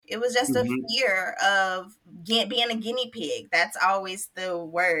It was just a Mhm. fear of being a guinea pig. That's always the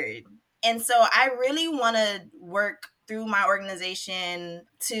word. And so I really want to work through my organization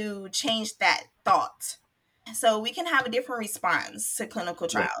to change that thought so we can have a different response to clinical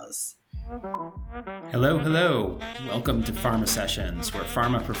Yeah. trials. Hello, hello. Welcome to Pharma Sessions, where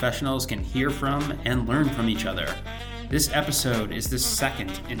pharma professionals can hear from and learn from each other. This episode is the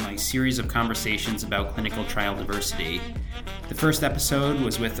second in my series of conversations about clinical trial diversity. The first episode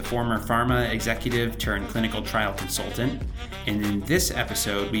was with the former pharma executive turned clinical trial consultant, and in this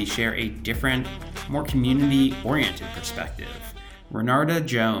episode we share a different, more community-oriented perspective. Renarda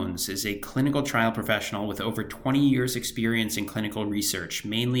Jones is a clinical trial professional with over 20 years experience in clinical research,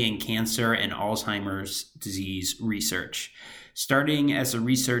 mainly in cancer and Alzheimer's disease research. Starting as a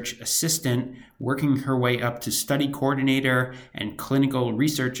research assistant, working her way up to study coordinator and clinical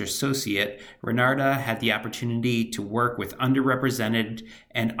research associate, Renarda had the opportunity to work with underrepresented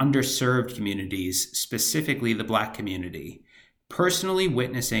and underserved communities, specifically the Black community. Personally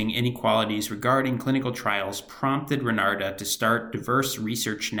witnessing inequalities regarding clinical trials prompted Renarda to start Diverse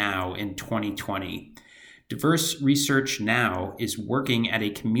Research Now in 2020. Diverse Research Now is working at a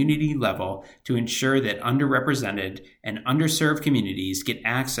community level to ensure that underrepresented and underserved communities get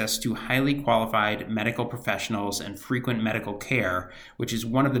access to highly qualified medical professionals and frequent medical care, which is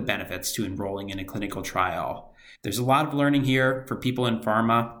one of the benefits to enrolling in a clinical trial. There's a lot of learning here for people in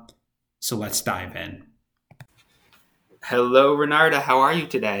pharma, so let's dive in. Hello, Renarda. How are you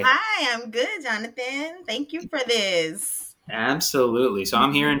today? Hi, I'm good, Jonathan. Thank you for this. Absolutely. So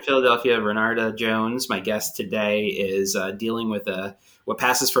I'm here in Philadelphia. Renarda Jones, my guest today, is dealing with what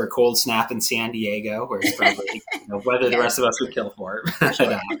passes for a cold snap in San Diego, where it's probably weather the rest of us would kill for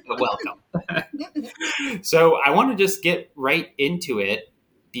it. But welcome. So I want to just get right into it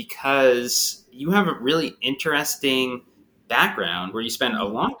because you have a really interesting background where you spent a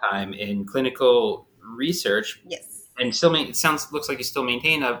long time in clinical research. Yes. And still, looks like you still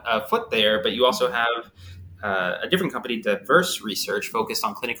maintain a foot there, but you also have a different company, Diverse Research, focused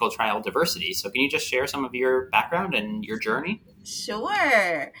on clinical trial diversity. So can you just share some of your background and your journey?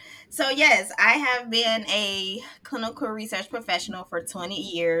 Sure. So yes, I have been a clinical research professional for 20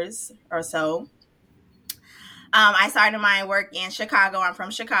 years or so. I started my work in Chicago. I'm from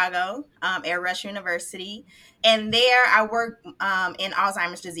Chicago, Air Rush University. And there I work in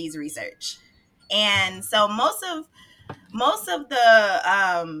Alzheimer's disease research. And so most of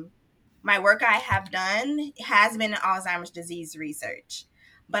the my work I have done has been in Alzheimer's disease research,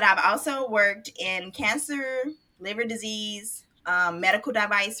 but I've also worked in cancer, liver disease, medical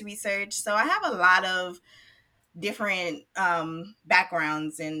device research. So I have a lot of different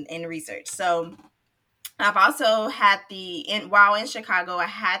backgrounds in research. So I've also had while in Chicago, I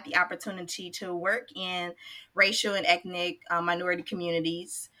had the opportunity to work in racial and ethnic minority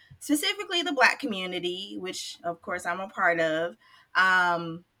communities, specifically the Black community, which of course I'm a part of,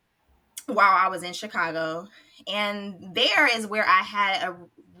 while I was in Chicago. And there is where I had a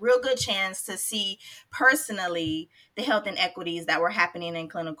real good chance to see personally the health inequities that were happening in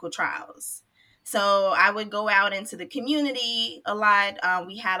clinical trials. So I would go out into the community a lot.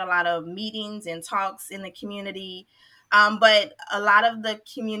 We had a lot of meetings and talks in the community. But a lot of the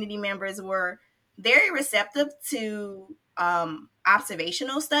community members were very receptive to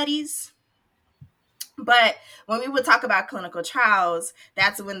observational studies. But when we would talk about clinical trials,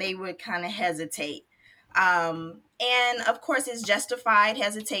 that's when they would kind of hesitate. And of course, it's justified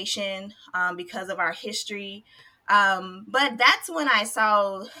hesitation because of our history. But that's when I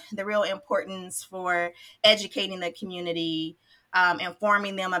saw the real importance for educating the community,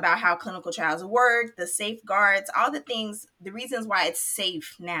 informing them about how clinical trials work, the safeguards, all the things, the reasons why it's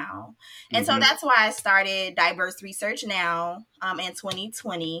safe now. And so that's why I started Diverse Research Now in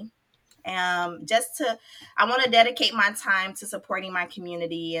 2020. I want to dedicate my time to supporting my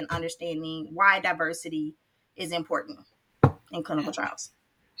community and understanding why diversity is important in clinical trials.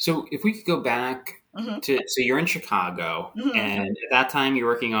 So if we could go back so you're in Chicago, and at that time you're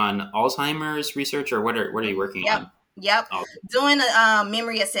working on Alzheimer's research, or what are you working on? Yep. Okay. Doing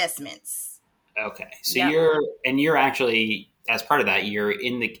memory assessments. Okay. So you're actually, as part of that, you're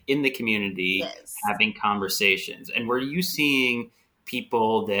in the community having conversations. And were you seeing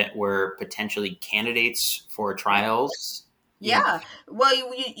people that were potentially candidates for trials? Yeah. Well,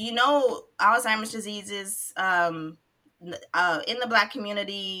 Alzheimer's disease is in the Black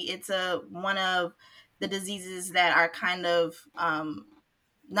community. It's one of the diseases that are kind of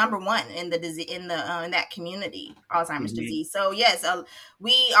number one in the disease in that community, Alzheimer's disease. So yes,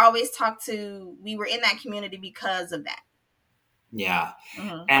 we always we were in that community because of that. Yeah.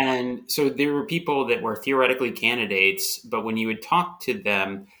 And so there were people that were theoretically candidates, but when you would talk to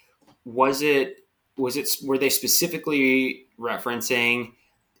them, was it were they specifically referencing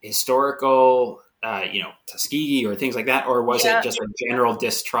historical, Tuskegee or things like that, or was it Yeah, just a general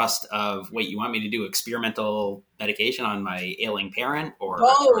distrust of, wait, you want me to do experimental medication on my ailing parent, or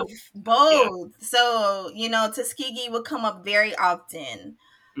yeah? both. So, Tuskegee would come up very often.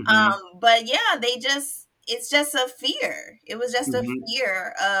 Hmm. But yeah, it's just a fear. It was just a Hmm.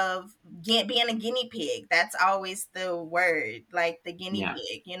 fear of being a guinea pig. That's always the word, like the guinea Yeah.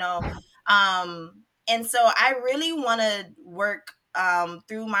 pig. And so I really want to work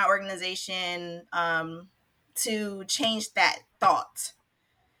through my organization to change that thought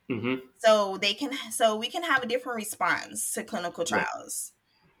Hmm. so we can have a different response to clinical Yeah. trials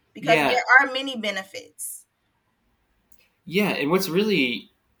because Yeah. there are many benefits. Yeah, and what's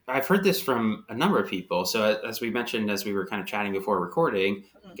really, I've heard this from a number of people. So as we mentioned, as we were kind of chatting before recording,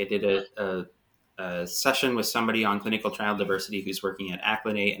 Mhm. like I did a session with somebody on clinical trial diversity who's working at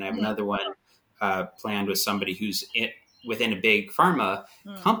Acclinate, and I have Mhm. another one planned with somebody who's within a big pharma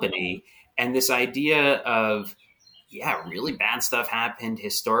Mhm. company. And this idea of, yeah, really bad stuff happened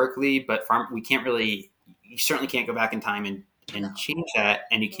historically, but we can't really, you certainly can't go back in time No, and change that.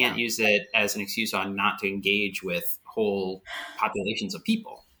 And you can't no. use it as an excuse on not to engage with whole populations of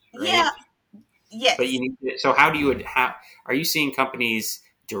people, Yeah, right? But yes. you need to, so how do you, how, are you seeing companies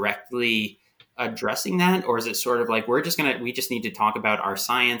directly addressing that? Or is it sort of like, we just need to talk about our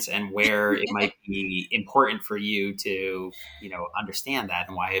science and where it might be important for you to, understand that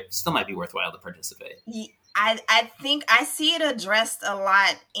and why it still might be worthwhile to participate? I think I see it addressed a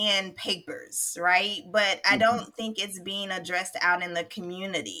lot in papers, right? But I Mhm. don't think it's being addressed out in the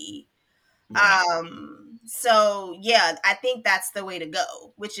community. Yeah. So yeah, I think that's the way to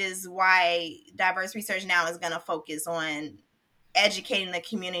go, which is why diverse research now is going to focus on educating the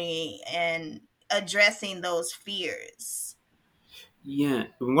community and addressing those fears. Yeah,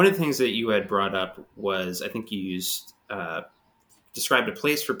 one of the things that you had brought up was, I think you used described a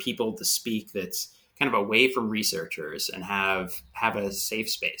place for people to speak that's kind of away from researchers and have a safe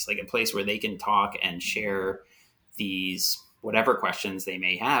space, like a place where they can talk and share these whatever questions they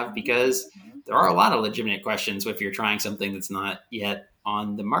may have, because Mhm. there are a lot of legitimate questions if you're trying something that's not yet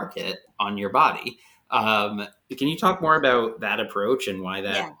on the market on your body. Can you talk more about that approach and why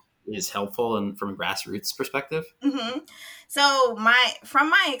Yeah. that is helpful and from a grassroots perspective? hmm So from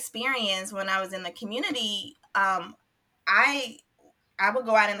my experience when I was in the community, I I would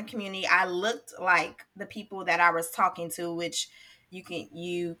go out in the community. I looked like the people that I was talking to, which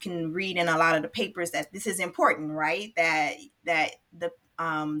you can read in a lot of the papers that this is important, right? That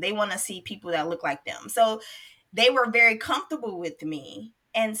they want to see people that look like them. So they were very comfortable with me.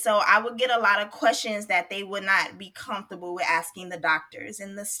 And so I would get a lot of questions that they would not be comfortable with asking the doctors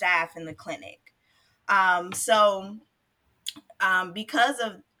and the staff in the clinic. Because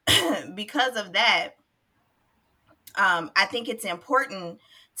of because of that, I think it's important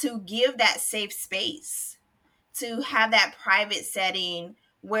to give that safe space, to have that private setting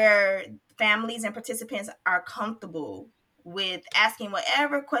where families and participants are comfortable with asking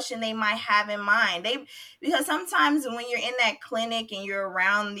whatever question they might have in mind. Because sometimes when you're in that clinic and you're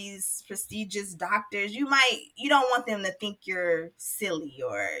around these prestigious doctors, you don't want them to think you're silly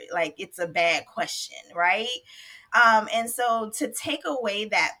or like it's a bad question, right? And so to take away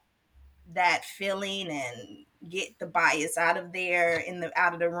that feeling and get the bias out of there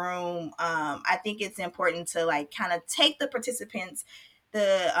out of the room, I think it's important to like kind of take the participants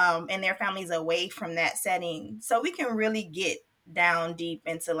and their families away from that setting so we can really get down deep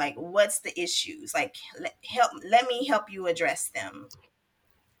into like what's the issues, like let me help you address them.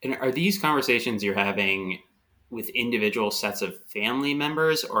 And are these conversations you're having with individual sets of family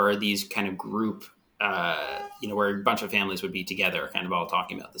members, or are these kind of group, where a bunch of families would be together, kind of all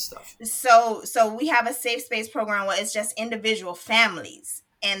talking about this stuff? So we have a safe space program where it's just individual families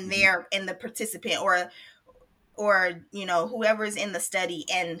and Mhm. their and the participant or whoever's in the study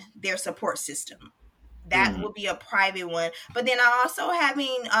and their support system. That Mm. will be a private one. But then I'm also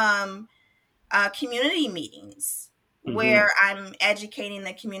having community meetings Hmm. where I'm educating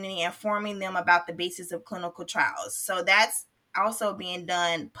the community, informing them about the basis of clinical trials. So that's also being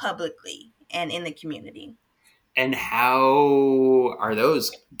done publicly and in the community. And how are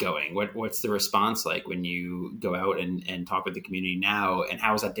those going? What's the response like when you go out and talk with the community now? And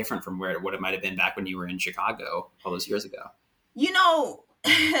how is that different from what it might have been back when you were in Chicago all those years ago? You know,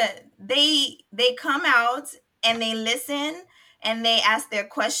 they come out and they listen and they ask their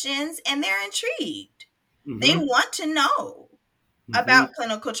questions and they're intrigued. They Hmm. want to know Hmm. about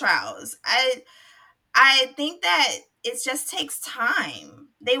clinical trials. I think that it just takes time.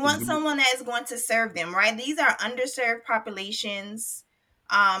 They want Hmm. someone that is going to serve them, right? These are underserved populations.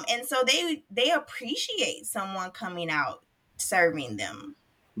 And so they appreciate someone coming out serving them.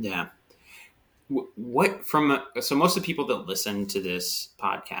 Yeah. So most of the people that listen to this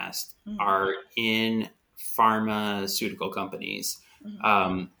podcast are in pharmaceutical companies.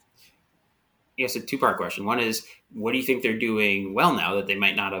 Yes, a two-part question. One is, what do you think they're doing well now that they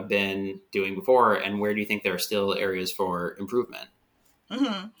might not have been doing before, and where do you think there are still areas for improvement?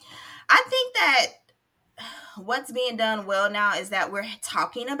 I think that what's being done well now is that we're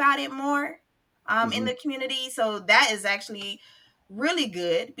talking about it more in the community. So that is actually really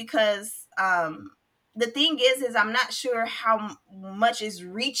good, because the thing is I'm not sure how much is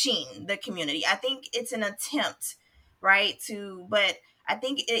reaching the community. I think it's an attempt, right, but I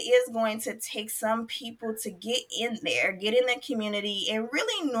think it is going to take some people to get in there, get in the community, and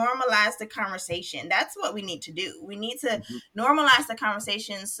really normalize the conversation. That's what we need to do. We need to normalize the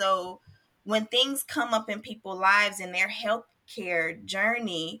conversation, so when things come up in people's lives in their healthcare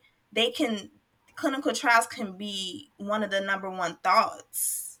journey, clinical trials can be one of the number one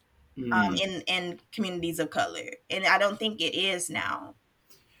thoughts in communities of color. And I don't think it is now.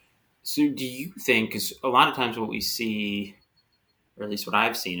 So do you think, because a lot of times what we see, or at least what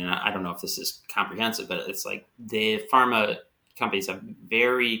I've seen, and I don't know if this is comprehensive, but it's like the pharma companies have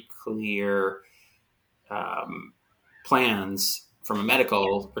very clear plans from a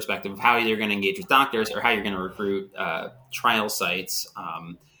medical perspective of how you're going to engage with doctors or how you're going to recruit trial sites.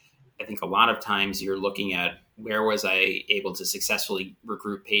 I think a lot of times you're looking at, where was I able to successfully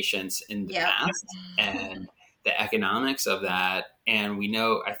recruit patients in the past, and the economics of that. And we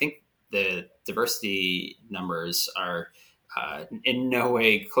know, I think the diversity numbers are in no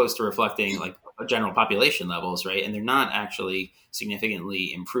way close to reflecting like general population levels, right? And they're not actually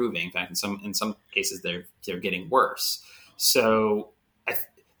significantly improving. In fact, in some cases, they're getting worse. So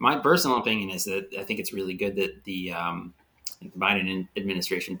my personal opinion is that I think it's really good that the Biden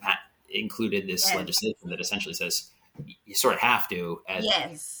administration included this legislation that essentially says you sort of have to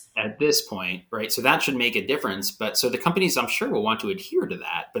at this point, right? So that should make a difference. But so the companies, I'm sure, will want to adhere to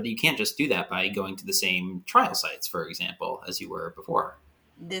that, but you can't just do that by going to the same trial sites, for example, as you were before.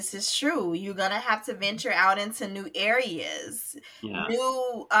 This is true. You're going to have to venture out into new areas.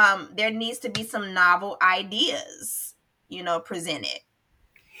 There needs to be some novel ideas, presented.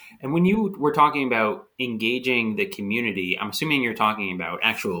 And when you were talking about engaging the community, I'm assuming you're talking about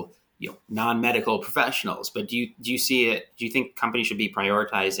actual, non-medical professionals. But do you see it? Do you think companies should be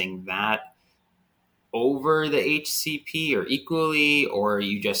prioritizing that over the HCP or equally, or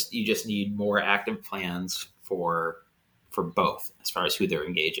you just need more active plans for both as far as who they're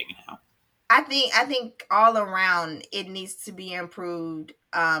engaging and how? I think all around it needs to be improved.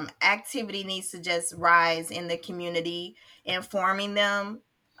 Activity needs to just rise in the community, informing them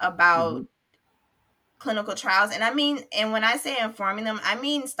about clinical trials. And when I say informing them, I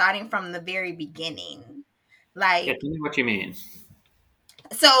mean starting from the very beginning. Like, tell me what you mean.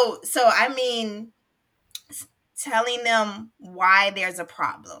 So I mean, telling them why there's a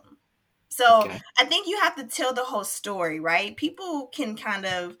problem. So I think you have to tell the whole story, right? People can kind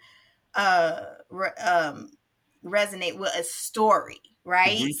of resonate with a story,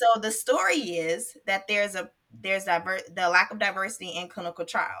 right? So the story is that there's the lack of diversity in clinical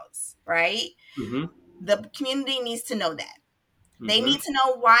trials, right? The community needs to know that. They need to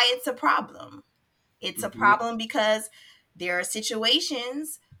know why it's a problem. It's a problem because there are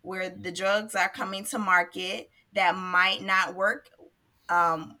situations where the drugs are coming to market that might not work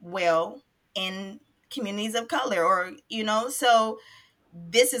well in communities of color, or so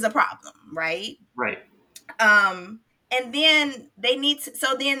this is a problem, right? And then then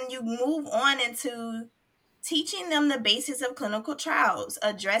you move on into teaching them the basics of clinical trials,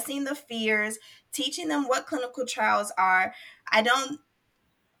 addressing the fears, teaching them what clinical trials are. I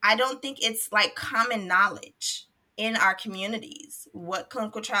don't think it's like common knowledge in our communities what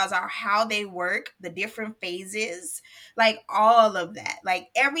clinical trials are, how they work, the different phases, like all of that, like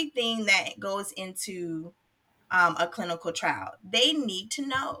everything that goes into a clinical trial. They need to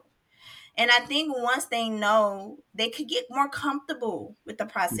know. And I think once they know, they could get more comfortable with the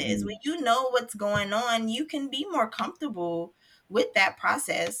process. When you know what's going on, you can be more comfortable with that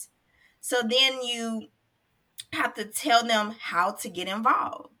process. So then you have to tell them how to get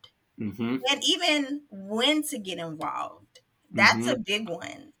involved and even when to get involved. That's a big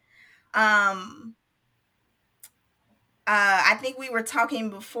one. I think we were talking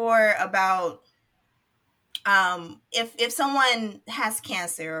before about if someone has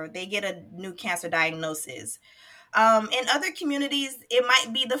cancer or they get a new cancer diagnosis, in other communities, it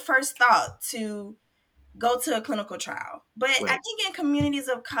might be the first thought to go to a clinical trial. But I think in communities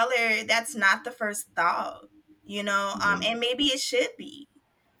of color, that's not the first thought, and maybe it should be.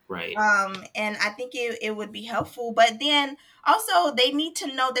 Right. And I think it would be helpful. But then also they need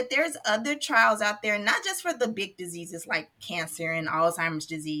to know that there's other trials out there, not just for the big diseases like cancer and Alzheimer's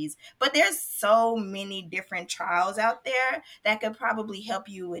disease, but there's so many different trials out there that could probably help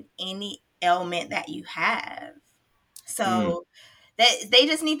you with any ailment that you have. So that they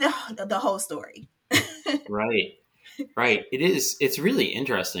just need the whole story. Right. Right. It is. It's really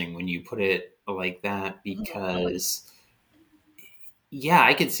interesting when you put it like that because, yeah,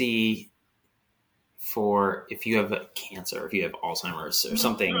 I could see for if you have cancer, if you have Alzheimer's or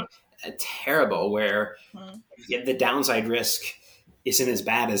something terrible where the downside risk isn't as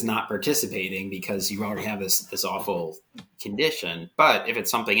bad as not participating because you already have this awful condition. But if it's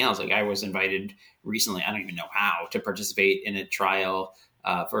something else, like I was invited recently, I don't even know how, to participate in a trial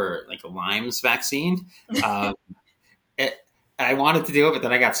for like a Lyme's vaccine. I wanted to do it, but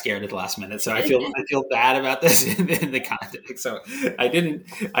then I got scared at the last minute. So I feel bad about this in the context. So I didn't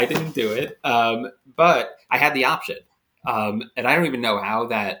do it. But I had the option. And I don't even know how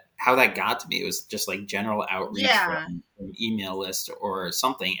that got to me. It was just like general outreach from an email list or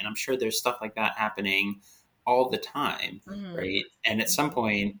something. And I'm sure there's stuff like that happening all the time. Right. And at some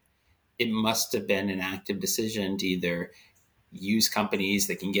point it must have been an active decision to either use companies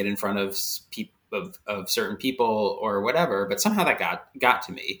that can get in front of people, of certain people or whatever, but somehow that got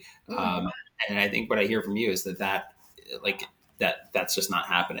to me. And I think what I hear from you is that's just not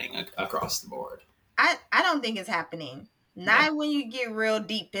happening across the board. I don't think it's happening. Not when you get real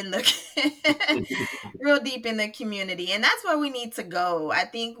deep in the community. And that's where we need to go. I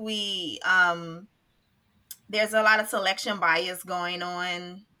think there's a lot of selection bias going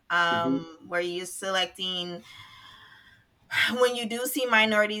on, where you're selecting. When you do see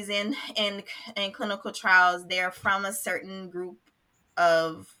minorities in clinical trials, they're from a certain group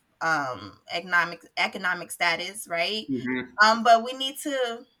of economic status, right? But we need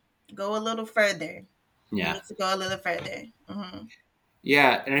to go a little further. Yeah, we need to go a little further.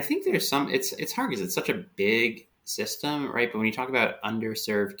 Yeah, and I think there's some. It's hard because it's such a big system, right? But when you talk about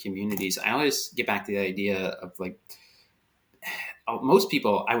underserved communities, I always get back to the idea of like most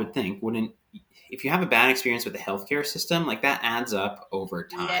people, I would think, wouldn't. If you have a bad experience with the healthcare system, like that adds up over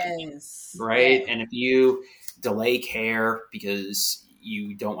time, right? Yes. And if you delay care because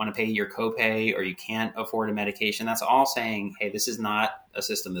you don't want to pay your copay or you can't afford a medication, that's all saying, hey, this is not a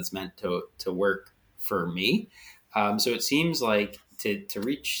system that's meant to work for me. So it seems like to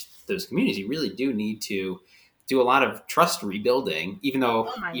reach those communities, you really do need to do a lot of trust rebuilding, even though,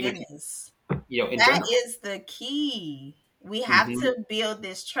 goodness, that is the key. We have to build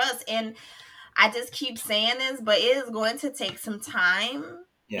this trust. And I just keep saying this, but it is going to take some time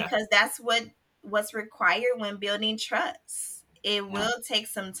because that's what's required when building trust. It will take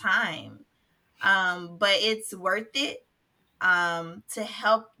some time, but it's worth it to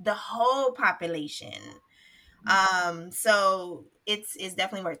help the whole population. So it's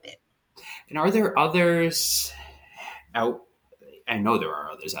definitely worth it. And are there others out? I know there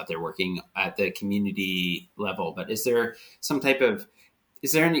are others out there working at the community level, but is there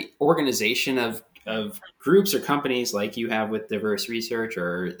any organization of groups or companies like you have with Diverse Research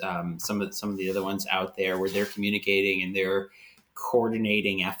or some of the other ones out there where they're communicating and they're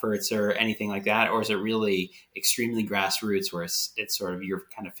coordinating efforts or anything like that? Or is it really extremely grassroots where it's sort of you're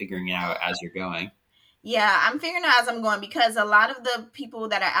kind of figuring it out as you're going? Yeah, I'm figuring out as I'm going because a lot of the people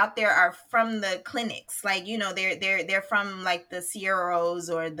that are out there are from the clinics. Like, they're from like the CROs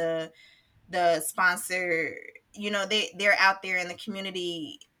or the sponsor, they're out there in the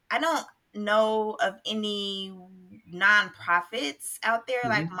community. I don't know of any nonprofits out there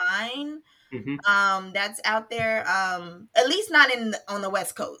like mine that's out there, at least not on the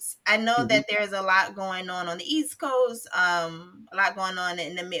West Coast. I know that there's a lot going on the East Coast, a lot going on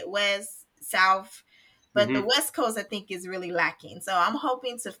in the Midwest, South, but the West Coast I think is really lacking. So I'm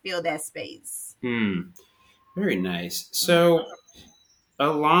hoping to fill that space. Very nice. So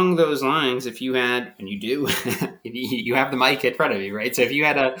along those lines, if you had, and you do, you have the mic in front of you, right? So if you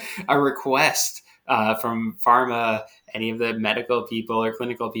had a request from pharma, any of the medical people or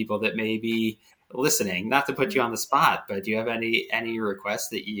clinical people that may be listening, not to put you on the spot, but do you have any requests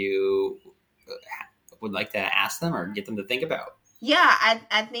that you would like to ask them or get them to think about? Yeah,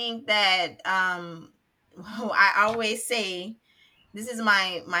 I think that I always say, this is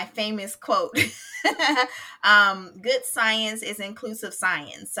my famous quote. Good science is inclusive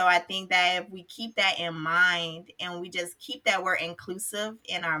science. So I think that if we keep that in mind and we just keep that word inclusive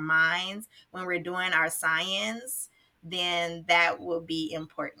in our minds when we're doing our science, then that will be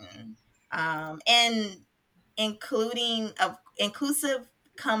important. And inclusive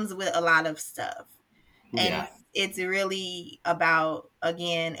comes with a lot of stuff. And it's really about,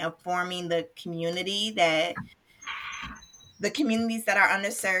 again, informing the communities that are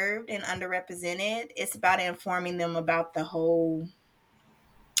underserved and underrepresented. It's about informing them about the whole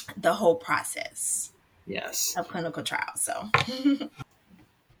process Yes. of clinical trials. So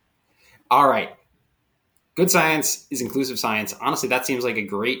All right. Good science is inclusive science. Honestly, that seems like a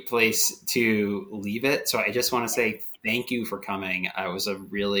great place to leave it. So I just want to say thank you for coming. It was a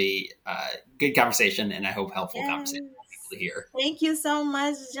really good conversation, and I hope helpful conversation for people to hear. Thank you so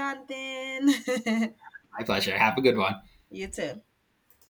much, Jonathan. My pleasure. Have a good one. You too.